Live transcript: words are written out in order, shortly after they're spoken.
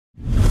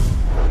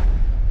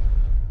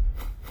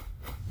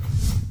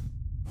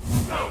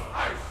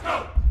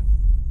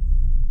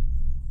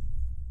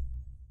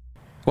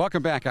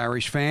Welcome back,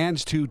 Irish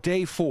fans, to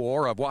Day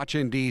 4 of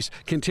WatchMD's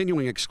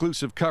continuing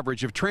exclusive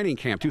coverage of Training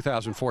Camp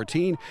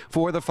 2014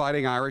 for the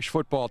Fighting Irish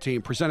football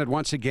team, presented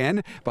once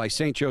again by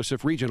St.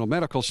 Joseph Regional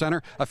Medical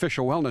Center,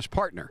 official wellness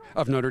partner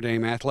of Notre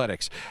Dame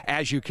Athletics.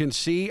 As you can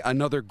see,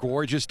 another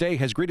gorgeous day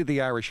has greeted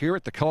the Irish here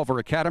at the Culver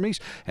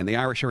Academies, and the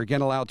Irish are again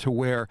allowed to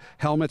wear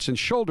helmets and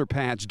shoulder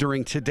pads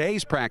during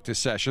today's practice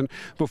session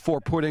before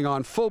putting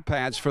on full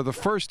pads for the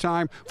first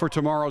time for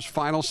tomorrow's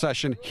final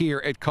session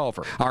here at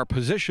Culver. Our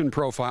position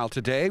profile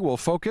today will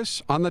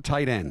focus on the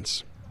tight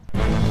ends.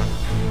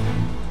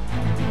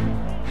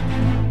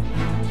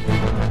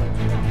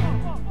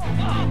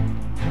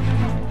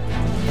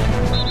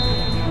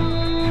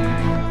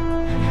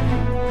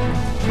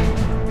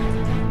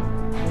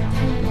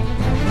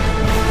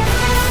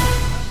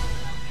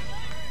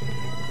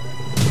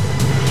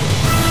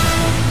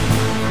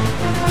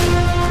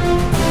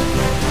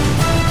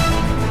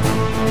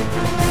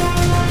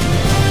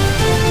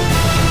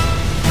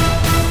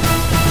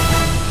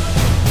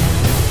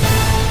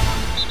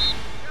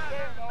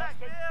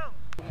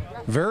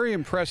 Very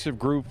impressive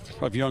group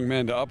of young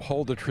men to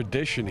uphold the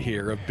tradition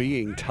here of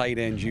being tight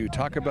ends. You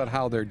talk about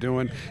how they're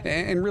doing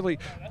and really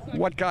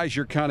what guys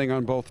you're counting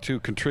on both to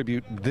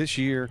contribute this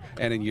year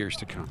and in years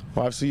to come.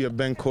 Well, obviously you have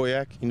Ben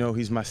Koyak,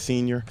 he's my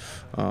senior,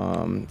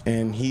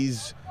 and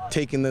he's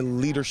taking the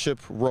leadership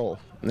role.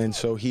 And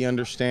so he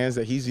understands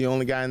that he's the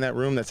only guy in that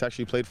room that's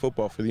actually played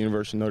football for the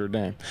University of Notre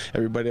Dame.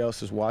 Everybody else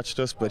has watched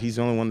us, but he's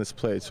the only one that's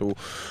played. So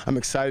I'm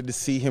excited to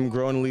see him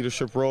grow in a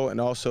leadership role and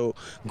also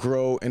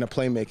grow in a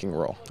playmaking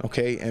role,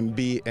 okay, and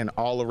be an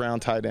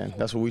all-around tight end.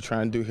 That's what we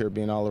try and do here,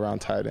 be an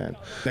all-around tight end.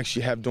 Next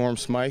you have Dorm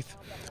Smythe,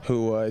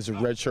 who is a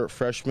redshirt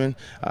freshman,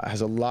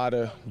 has a lot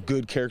of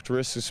good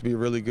characteristics to be a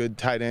really good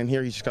tight end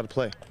here. He's just got to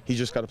play. He's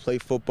just got to play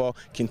football,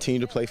 continue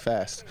to play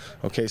fast,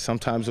 okay?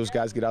 Sometimes those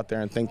guys get out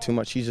there and think too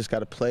much. He's just got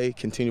to play,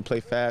 continue to play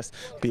fast,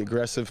 be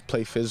aggressive,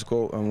 play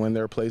physical, and when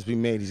there are plays to be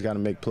made, he's got to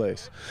make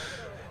plays.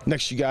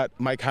 Next, you got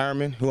Mike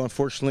Hireman, who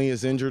unfortunately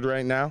is injured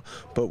right now,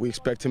 but we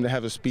expect him to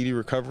have a speedy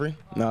recovery.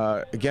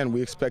 Again,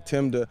 we expect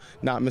him to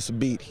not miss a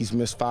beat. He's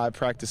missed 5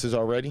 practices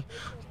already,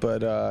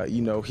 but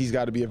he's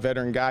got to be a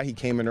veteran guy. He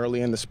came in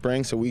early in the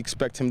spring, so we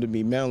expect him to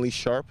be mentally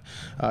sharp.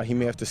 He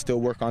may have to still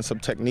work on some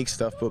technique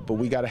stuff, but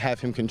we got to have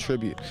him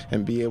contribute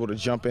and be able to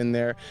jump in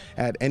there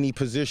at any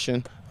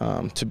position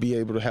to be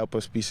able to help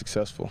us be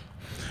successful.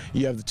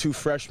 You have the 2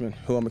 freshmen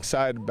who I'm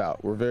excited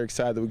about. We're very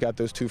excited that we got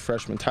those 2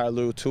 freshmen.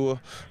 Tyler Utua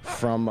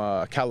from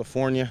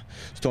California.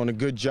 He's doing a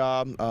good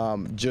job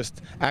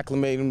just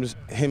acclimating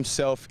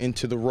himself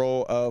into the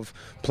role of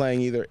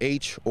playing either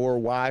H or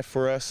Y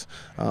for us,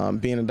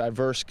 being a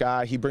diverse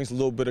guy. He brings a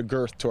little bit of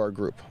girth to our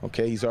group,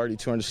 okay? He's already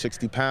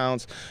 260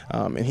 pounds,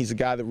 and he's a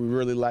guy that we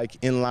really like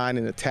in line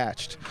and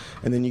attached.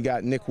 And then you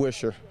got Nick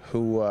Wisher,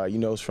 who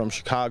is from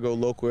Chicago,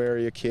 local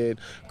area kid,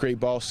 great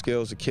ball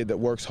skills, a kid that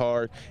works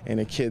hard,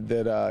 and a kid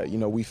that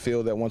we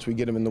feel that once we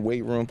get him in the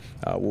weight room,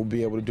 we'll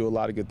be able to do a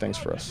lot of good things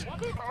for us.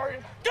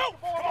 Go!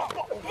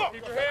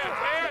 Keep your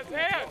hands!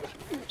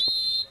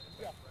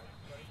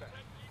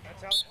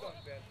 That's how it's done,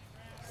 Ben.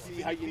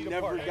 See how you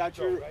never got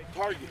your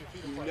target.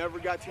 You never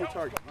got to your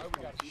target.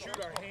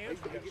 Shoot our hands,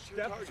 we got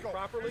to step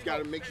properly. You got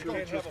to make sure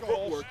that your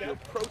footwork, your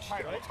approach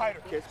step.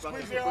 Tighter. Okay, it's about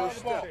the first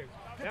step.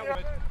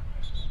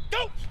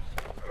 Go!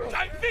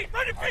 Tight feet,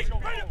 run your feet,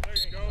 run your feet. There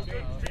you go,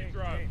 good feet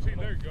drive. See,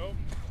 there you go.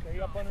 Stay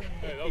up underneath.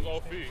 Hey, that was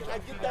all feet. Can I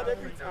get that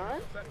every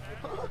time?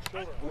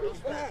 Where's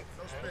that?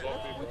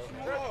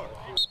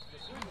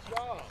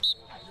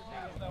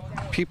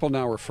 People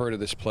now refer to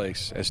this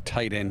place as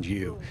Tight End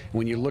U.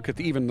 When you look at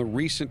even the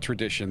recent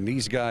tradition,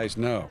 these guys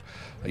know.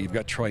 You've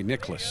got Troy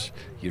Nicholas,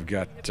 you've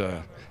got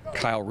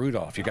Kyle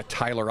Rudolph, you've got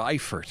Tyler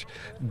Eifert.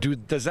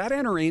 Does that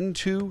enter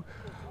into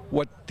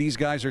what these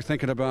guys are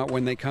thinking about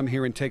when they come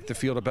here and take the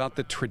field, about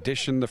the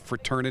tradition, the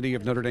fraternity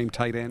of Notre Dame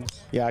tight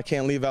ends? Yeah, I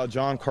can't leave out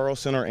John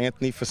Carlson or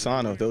Anthony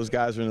Fasano. Those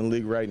guys are in the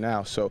league right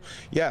now. So,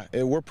 yeah,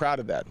 we're proud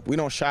of that. We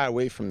don't shy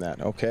away from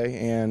that, okay?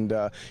 And,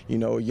 a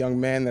young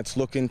man that's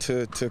looking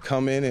to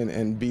come in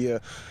and be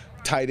a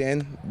tight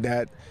end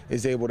that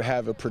is able to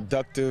have a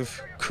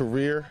productive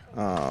career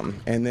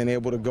and then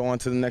able to go on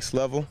to the next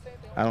level,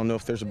 I don't know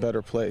if there's a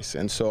better place.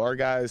 And so our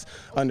guys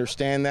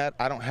understand that.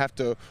 I don't have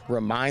to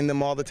remind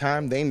them all the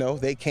time. They know.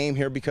 They came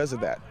here because of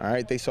that, all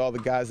right? They saw the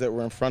guys that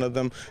were in front of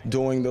them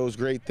doing those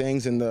great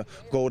things in the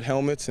gold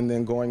helmets and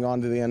then going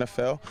on to the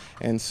NFL.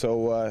 And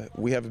so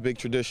we have a big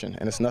tradition,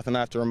 and it's nothing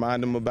I have to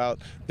remind them about.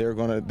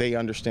 They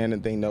understand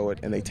it, they know it,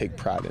 and they take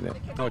pride in it.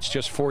 Oh, it's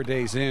just 4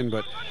 days in,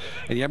 and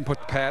you haven't put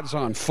the pads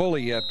on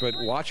fully yet, but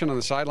watching on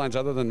the sidelines,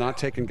 other than not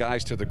taking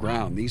guys to the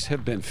ground, these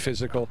have been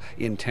physical,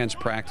 intense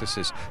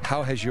practices.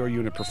 How has your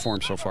unit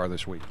performed so far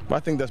this week? Well,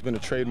 I think that's been a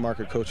trademark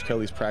of Coach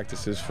Kelly's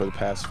practices for the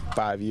past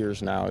 5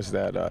 years now, is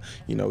that,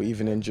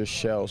 even in just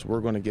shells,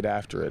 we're going to get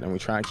after it, and we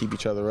try and keep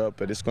each other up,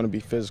 but it's going to be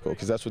physical,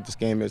 because that's what this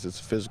game is.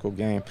 It's a physical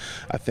game.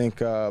 I think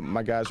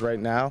my guys right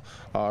now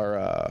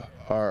are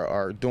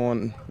are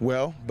doing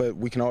well, but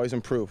we can always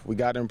improve. We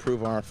got to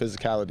improve on our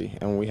physicality,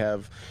 and we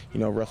have,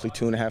 roughly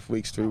 2.5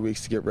 weeks, 3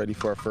 weeks to get ready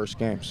for our first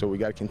game. So we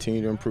got to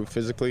continue to improve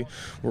physically.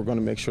 We're going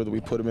to make sure that we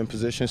put them in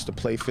positions to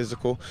play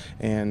physical,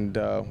 and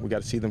we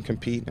got to see them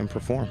compete and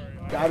perform.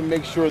 Got to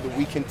make sure that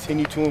we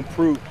continue to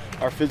improve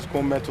our physical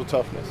and mental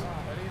toughness.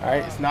 All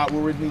right, it's not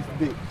where it needs to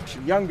be.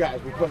 Young guys,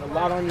 we're putting a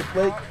lot on your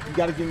plate. You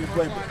got to get in your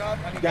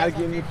playbook. You got to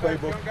get in your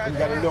playbook, and you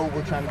got to know what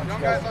we're trying to get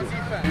you guys to do.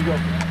 Here we go.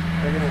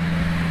 Bring it in.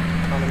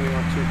 Count on me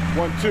on 2.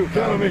 1, 2.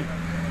 Count on me.